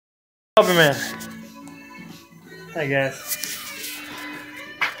Man. Hi guys.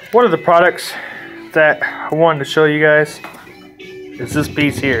 One of the products that I wanted to show you guys is this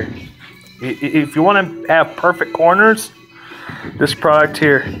piece here. If you want to have perfect corners, this product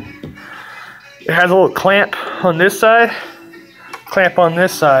here. It has a little clamp on this side, clamp on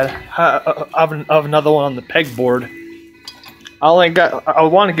this side of another one on the pegboard. I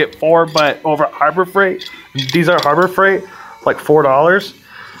want to get 4, but over Harbor Freight, these are Harbor Freight, like $4.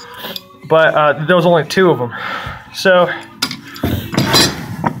 But there was only 2 of them. So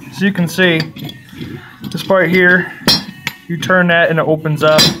you can see this part here, you turn that and it opens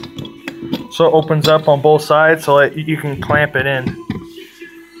up. So it opens up on both sides so that you can clamp it in.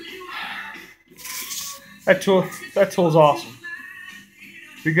 That tool is awesome.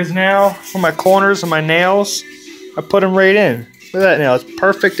 Because now for my corners and my nails, I put them right in. Look at that nail, it's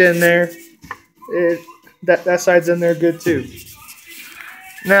perfect in there. That side's in there good too.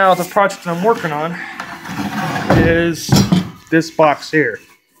 Now the project I'm working on is this box here.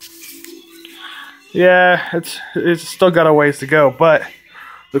 Yeah, it's still got a ways to go, but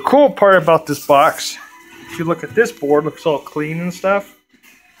the cool part about this box, if you look at this board, looks all clean and stuff,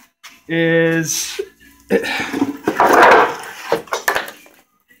 is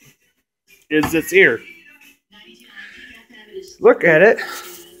this here. Look at it.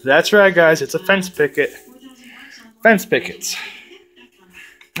 That's right, guys. It's a fence picket. Fence pickets.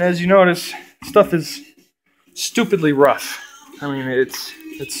 And as you notice, stuff is stupidly rough. I mean, it's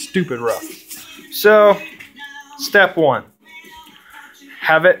stupid rough. So, step 1.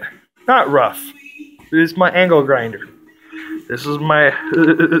 Have it not rough. This is my angle grinder. This is my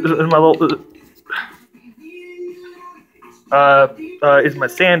little is my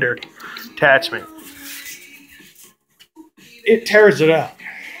sander attachment. It tears it up,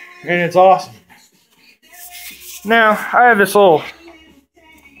 and it's awesome. Now I have this little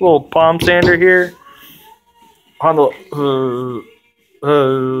palm sander here on the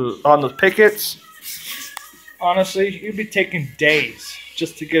pickets. Honestly, you'd be taking days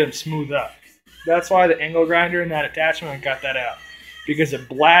just to get them smoothed up. That's why the angle grinder and that attachment, I got that out, because it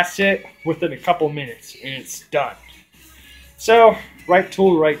blasts it within a couple minutes and it's done. So, right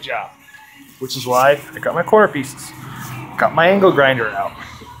tool, right job. Which is why I got my corner pieces. Got my angle grinder out.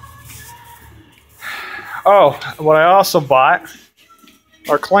 Oh, what I also bought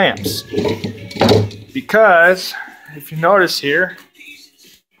are clamps. Because, if you notice here,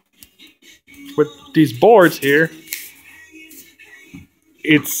 with these boards here,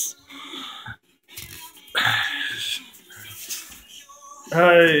 it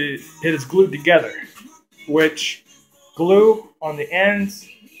is glued together, which glue on the ends,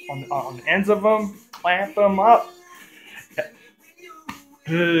 on the ends of them, clamp them up,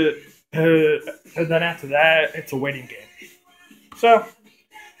 and then after that, it's a waiting game. So,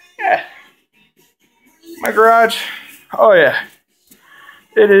 yeah, my garage, oh yeah,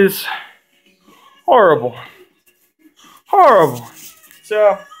 it is horrible, horrible.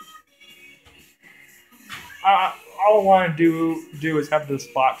 So, all I want to do is have this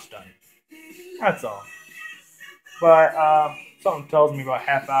box done. That's all. But something tells me about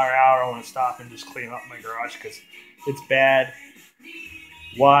half hour, I want to stop and just clean up my garage because it's bad.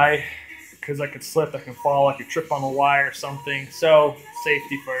 Why? Because I could slip, I can fall, I could trip on a wire or something. So,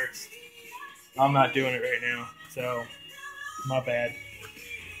 safety first. I'm not doing it right now, so my bad.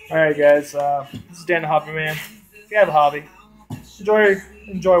 Alright guys, this is Dan the Hobby Man. If you have a hobby,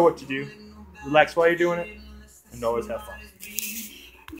 enjoy what you do. Relax while you're doing it, and always have fun.